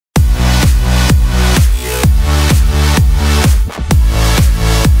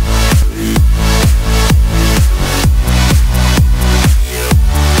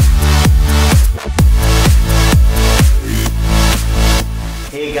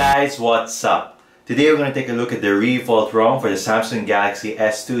guys, what's up? Today we're going to take a look at the Revolt ROM for the Samsung Galaxy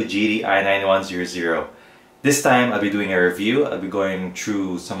S2 GT-i9100. This time I'll be doing a review. I'll be going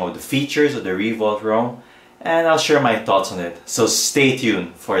through some of the features of the Revolt ROM and I'll share my thoughts on it. So stay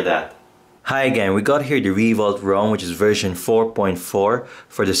tuned for that. Hi again, we got here the Revolt ROM, which is version 4.4 for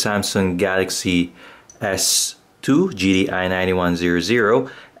the Samsung Galaxy S2 GT-i9100.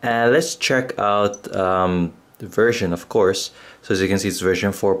 Let's check out the version, of course. So as you can see, it's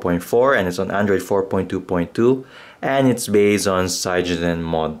version 4.4 and it's on Android 4.2.2 and it's based on Cyanogen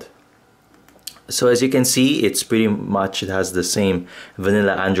mod. So as you can see, it's pretty much, it has the same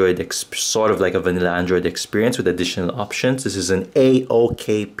vanilla Android, sort of like a vanilla Android experience with additional options. This is an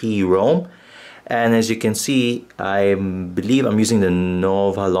AOKP ROM, and as you can see, I believe I'm using the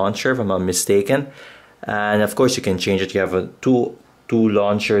Nova launcher if I'm not mistaken. And of course you can change it. You have two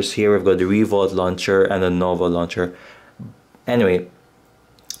launchers here. We've got the Revolt launcher and the Nova launcher. Anyway,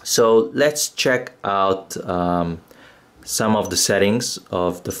 so let's check out some of the settings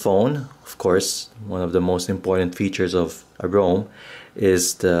of the phone. Of course, one of the most important features of a ROM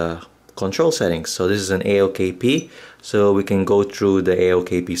is the control settings. So this is an AOKP, so we can go through the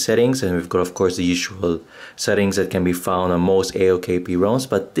AOKP settings, and we've got, of course, the usual settings that can be found on most AOKP ROMs,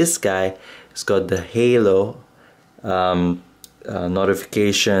 but this guy has got the halo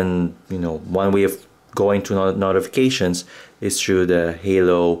notification. You know, one way of going to notifications is through the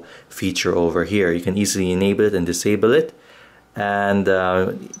halo feature over here. You can easily enable it and disable it, and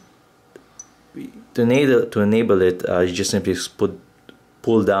to enable it, you just simply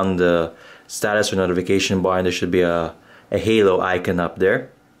pull down the status or notification bar, and there should be a halo icon up there.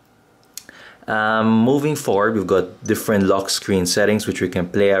 Moving forward, we've got different lock screen settings which we can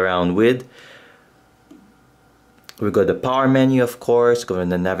play around with. We've got the power menu, of course, going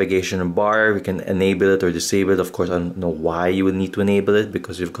the navigation bar. We can enable it or disable it. Of course, I don't know why you would need to enable it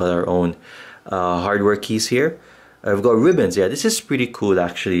because we've got our own hardware keys here. We've got ribbons. Yeah, this is pretty cool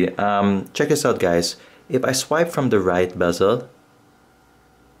actually. Check this out, guys. If I swipe from the right bezel,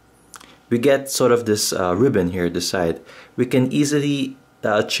 we get sort of this ribbon here at the side. We can easily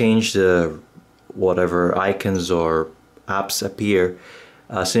change the whatever icons or apps appear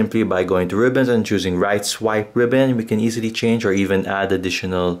simply by going to ribbons and choosing right swipe ribbon. We can easily change or even add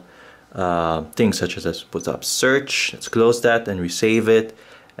additional things, such as let's put up search. Let's close that and we save it,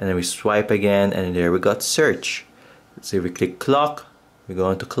 and then we swipe again, and there we got search. Let's say we click clock, we go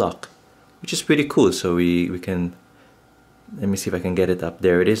into clock, which is pretty cool. So we can, let me see if I can get it up.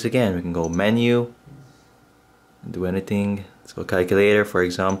 There it is again. We can go menu, do anything. Let's go calculator, for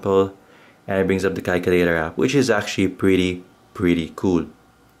example, and it brings up the calculator app, which is actually pretty cool.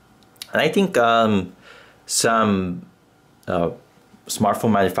 And I think some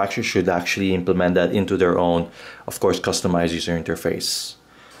smartphone manufacturers should actually implement that into their own, of course, customized user interface.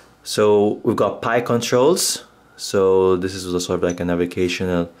 So we've got Pi controls. So this is sort of like a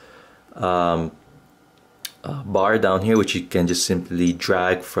navigational bar down here, which you can just simply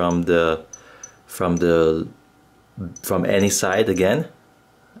drag from any side. Again,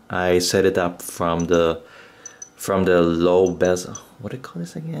 I set it up from the low bezel. What do they call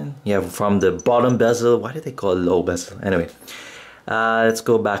this again? Yeah, from the bottom bezel. Why did they call it low bezel? Anyway, let's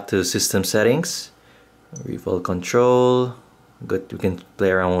go back to system settings. Revolt control. Good. We can play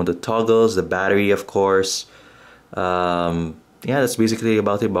around with the toggles, the battery, of course. Yeah, that's basically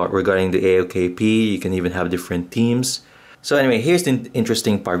about it regarding the AOKP. You can even have different themes. So anyway, here's the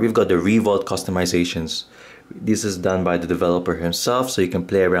interesting part. We've got the Revolt customizations. This is done by the developer himself, so you can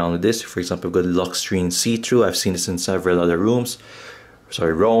play around with this. For example, we've got the lock screen see-through. I've seen this in several other ROMs,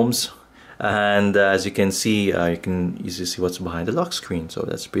 and as you can see, you can easily see what's behind the lock screen, so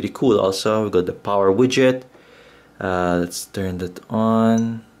that's pretty cool. Also, we've got the power widget. Let's turn that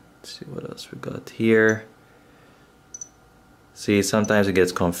on. Let's see what else we got here. See, sometimes it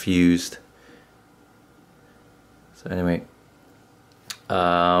gets confused. So anyway,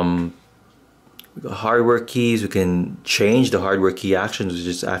 we got hardware keys. We can change the hardware key actions, which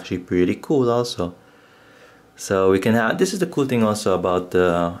is actually pretty cool also. So we can have, this is the cool thing also about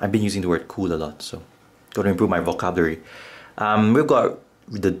the, I've been using the word cool a lot, so got to improve my vocabulary. We've got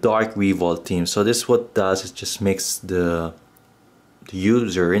the dark Revolt theme. So this what it does is just makes the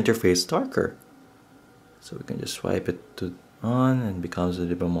user interface darker. So we can just swipe it to on and becomes a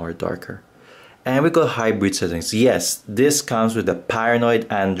little bit more darker. And we got hybrid settings. Yes, this comes with the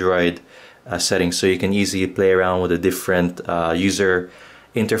paranoid Android settings, so you can easily play around with the different user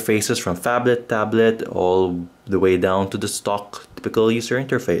interfaces from phablet, tablet, all the way down to the stock typical user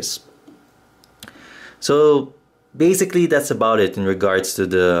interface. So basically that's about it in regards to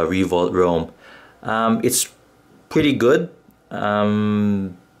the Revolt ROM. It's pretty good.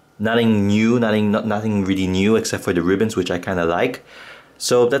 Nothing new, nothing really new except for the ribbons, which I kind of like.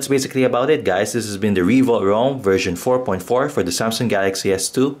 So that's basically about it, guys. This has been the Revolt ROM version 4.4 for the Samsung Galaxy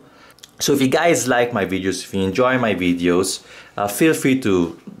S2. So if you guys like my videos, if you enjoy my videos, feel free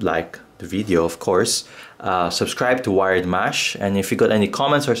to like the video, of course. Subscribe to Wired Mash, and if you got any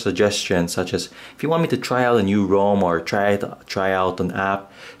comments or suggestions, such as if you want me to try out a new ROM or try out an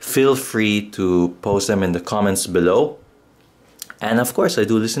app, feel free to post them in the comments below. And of course, I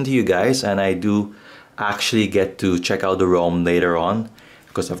do listen to you guys, and I do actually get to check out the ROM later on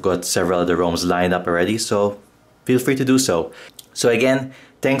because I've got several other ROMs lined up already, so feel free to do so. So again,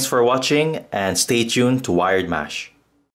 thanks for watching and stay tuned to Wired Mash.